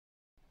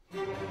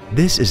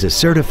This is a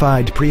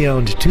certified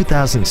pre-owned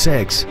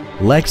 2006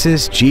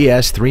 Lexus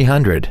GS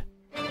 300.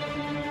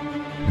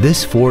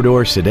 This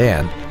four-door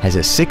sedan has a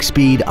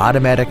 6-speed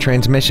automatic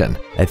transmission,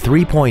 a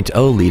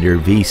 3.0-liter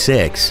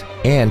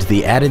V6, and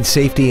the added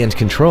safety and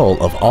control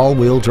of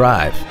all-wheel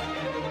drive.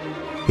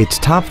 Its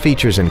top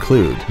features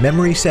include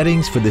memory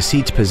settings for the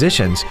seat's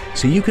positions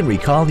so you can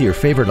recall your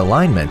favorite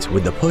alignments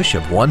with the push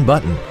of one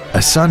button, a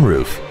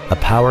sunroof, a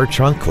power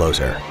trunk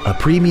closer, a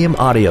premium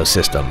audio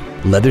system,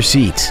 leather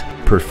seats,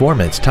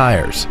 performance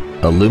tires,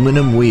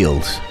 aluminum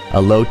wheels,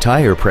 a low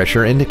tire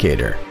pressure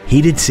indicator,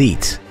 heated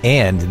seats,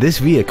 and this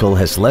vehicle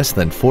has less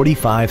than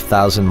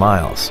 45,000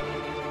 miles.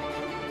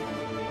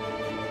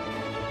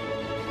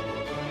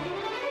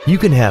 You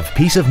can have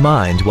peace of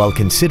mind while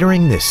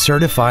considering this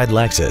certified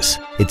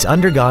Lexus. It's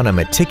undergone a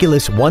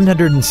meticulous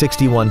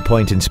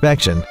 161-point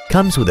inspection,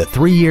 comes with a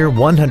 3-year,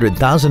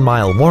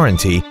 100,000-mile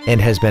warranty,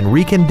 and has been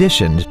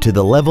reconditioned to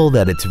the level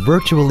that it's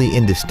virtually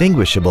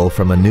indistinguishable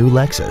from a new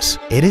Lexus.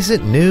 It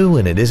isn't new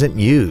and it isn't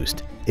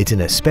used. It's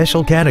in a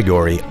special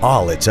category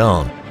all its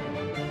own.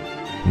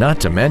 Not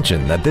to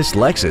mention that this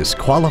Lexus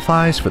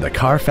qualifies for the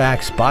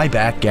Carfax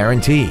buyback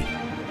guarantee.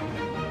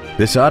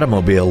 This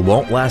automobile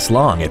won't last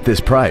long at this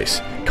price.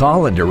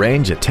 Call and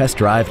arrange a test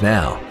drive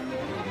now.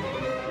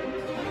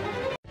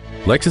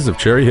 Lexus of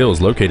Cherry Hill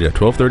is located at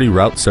 1230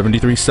 Route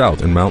 73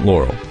 South in Mount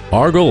Laurel.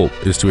 Our goal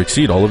is to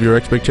exceed all of your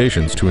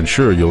expectations to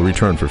ensure you'll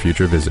return for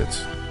future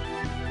visits.